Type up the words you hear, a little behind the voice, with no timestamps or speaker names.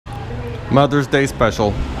Mother's Day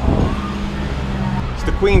special. It's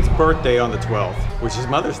the Queen's birthday on the 12th, which is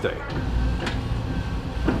Mother's Day.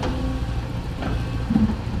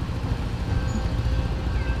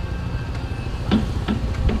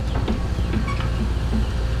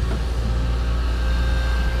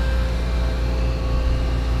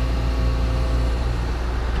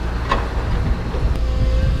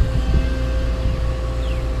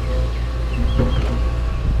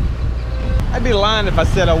 I'd be lying if I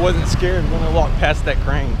said I wasn't scared when I walked past that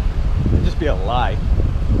crane. It'd just be a lie.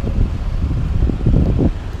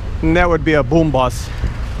 And that would be a boom boss.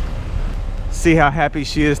 See how happy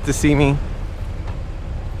she is to see me.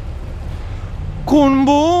 Kun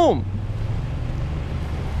boom!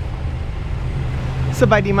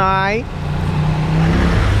 Sabadi mai.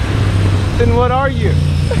 Then what are you?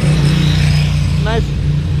 Nice.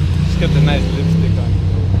 She's got the nice lipstick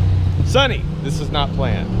on. Sunny, this is not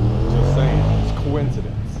planned. Just saying, it's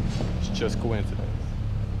coincidence. It's just coincidence.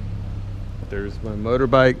 There's my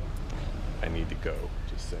motorbike. I need to go.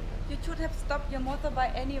 Just saying. You should have stopped your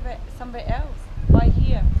motorbike anywhere, somewhere else. Why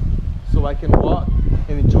here? So I can walk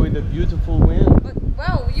and enjoy the beautiful wind. But,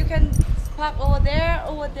 well, you can park over there,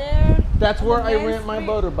 over there. That's where I rent my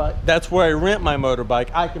motorbike. That's where I rent my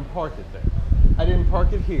motorbike. I can park it there. I didn't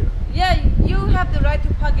park it here. Yeah, you have the right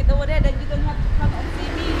to park it over there. Then you don't have to come and see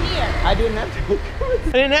me here. I didn't have to.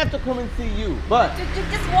 I didn't have to come and see you, but You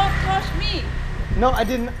just walk towards me. no, I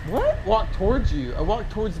didn't. What? Walk towards you. I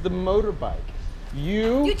walked towards the motorbike.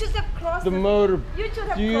 You just have crossed the motor. You should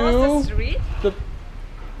have crossed the street. But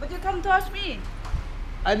you come towards me.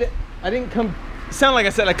 I didn't come. Sound like I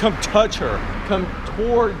said I come touch her. Come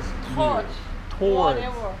towards. Touch. You. Towards.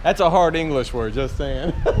 Whatever. That's a hard English word. Just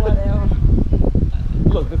saying. Whatever.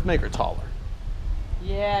 Look, let's make her taller.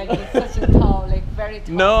 Yeah, you're such a tall, like very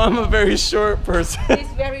tall. No, I'm a very short person.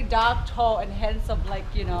 He's very dark, tall, and handsome, like,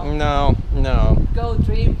 you know. No. Go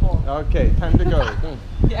dream for. Okay, time to go.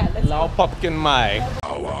 Yeah, let's Lao go. pumpkin mai.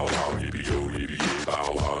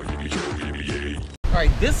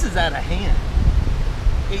 Alright, this is out of hand.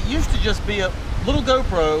 It used to just be a little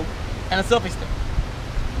GoPro and a selfie stick.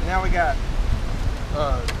 Now we got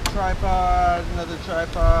a tripod, another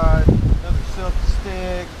tripod, another selfie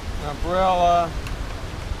stick, an umbrella,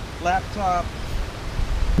 laptop.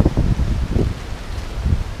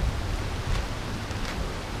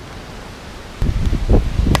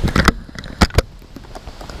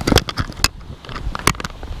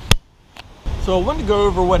 So I wanted to go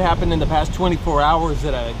over what happened in the past 24 hours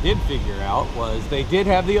that I did figure out. Was they did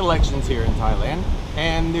have the elections here in Thailand,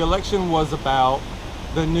 and the election was about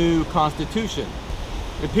the new constitution.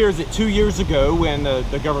 It appears that 2 years ago, when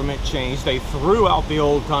the government changed, they threw out the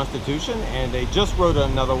old constitution and they just wrote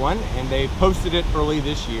another one, and they posted it early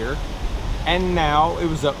this year, and now it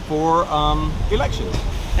was up for elections.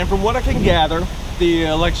 And from what I can gather, the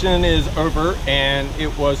election is over and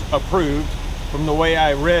it was approved. From the way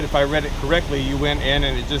I read, if I read it correctly, you went in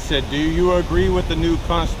and it just said, do you agree with the new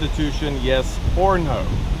constitution, yes or no?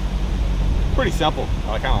 Pretty simple.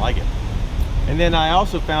 I kind of like it. And then I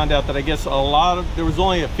also found out that I guess there was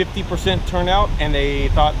only a 50% turnout, and they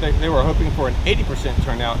thought that they were hoping for an 80%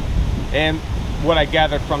 turnout. And what I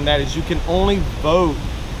gathered from that is you can only vote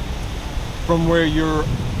from where you're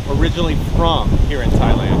originally from here in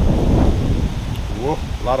Thailand. Whoa,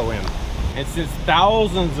 a lot of wind. And since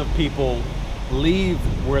thousands of people leave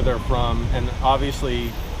where they're from and obviously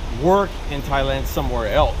work in Thailand somewhere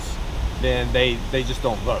else, then they just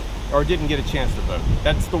don't vote, or didn't get a chance to vote.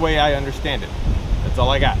 That's the way I understand it. That's all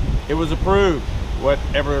I got. It was approved.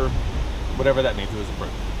 Whatever that means, it was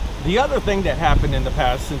approved. The other thing that happened in the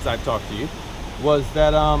past since I've talked to you was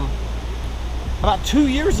that about 2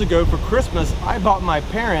 years ago for Christmas, I bought my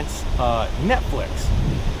parents Netflix.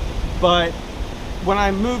 But when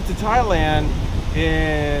I moved to Thailand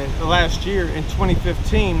in last year, in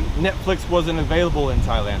 2015, Netflix wasn't available in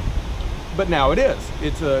Thailand. But now it is.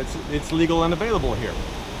 It's legal and available here.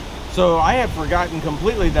 So I had forgotten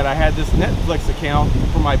completely that I had this Netflix account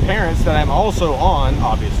for my parents that I'm also on,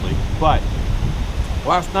 obviously. But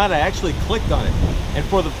last night I actually clicked on it, and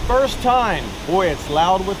for the first time, boy, it's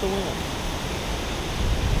loud with the wind.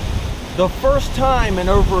 The first time in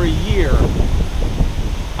over a year,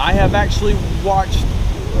 I have actually watched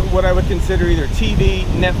what I would consider either TV,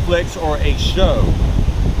 Netflix, or a show.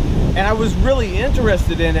 And I was really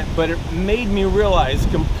interested in it, but it made me realize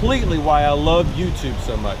completely why I love YouTube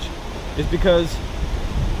so much. Is because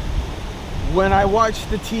when I watch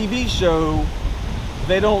the TV show,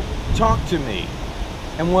 they don't talk to me.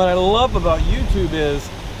 And what I love about YouTube is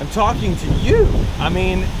I'm talking to you. I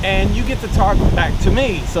mean, and you get to talk back to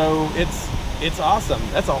me. So it's awesome.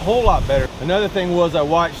 That's a whole lot better. Another thing was I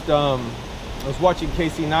was watching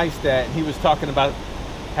Casey Neistat, and he was talking about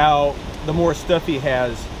how the more stuff he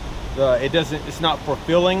has, it's not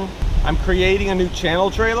fulfilling. I'm creating a new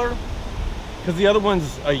channel trailer because the other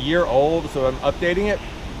one's a year old, so I'm updating it.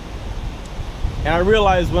 And I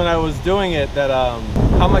realized when I was doing it that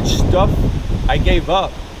how much stuff I gave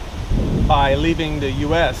up by leaving the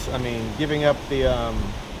US. I mean, giving up the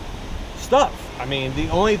stuff. I mean, the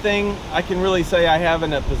only thing I can really say I have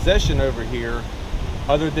in a possession over here,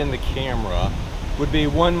 other than the camera, would be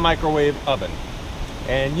one microwave oven.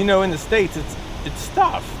 And you know, in the States, it's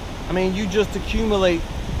stuff. I mean, you just accumulate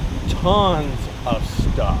tons of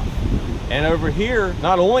stuff. And over here,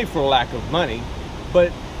 not only for lack of money,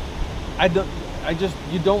 but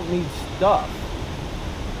you don't need stuff.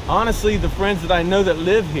 Honestly, the friends that I know that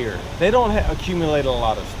live here, they don't accumulate a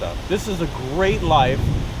lot of stuff. This is a great life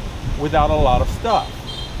without a lot of stuff.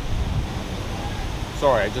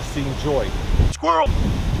 Sorry, I just seen Joy. Squirrel!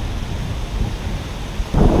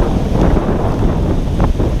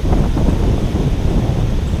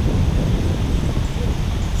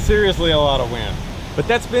 Seriously, a lot of wind. But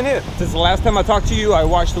that's been it. Since the last time I talked to you, I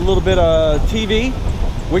watched a little bit of TV,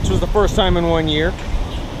 which was the first time in 1 year.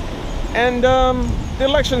 And the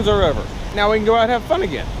elections are over. Now we can go out and have fun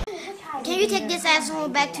again. Can you take this asshole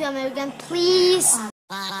back to America, please?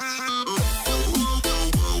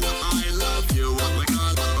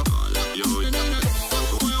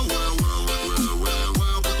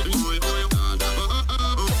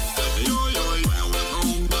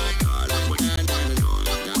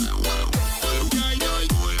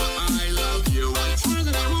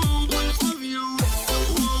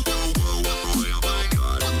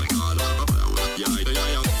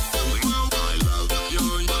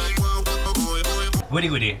 Goody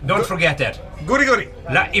goody. Don't forget that. Goody goody.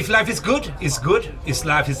 If life is good, it's good. If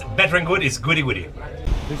life is better and good, it's goody goody.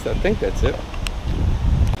 At least I think that's it.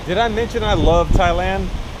 Did I mention I love Thailand?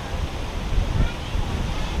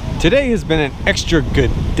 Today has been an extra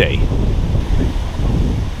good day.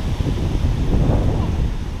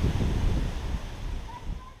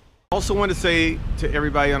 Also want to say to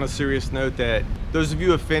everybody on a serious note that those of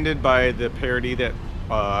you offended by the parody that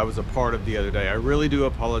I was a part of the other day, I really do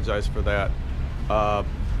apologize for that.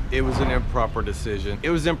 It was an improper decision. It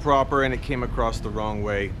was improper and it came across the wrong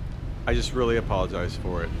way. I just really apologize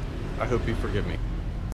for it. I hope you forgive me.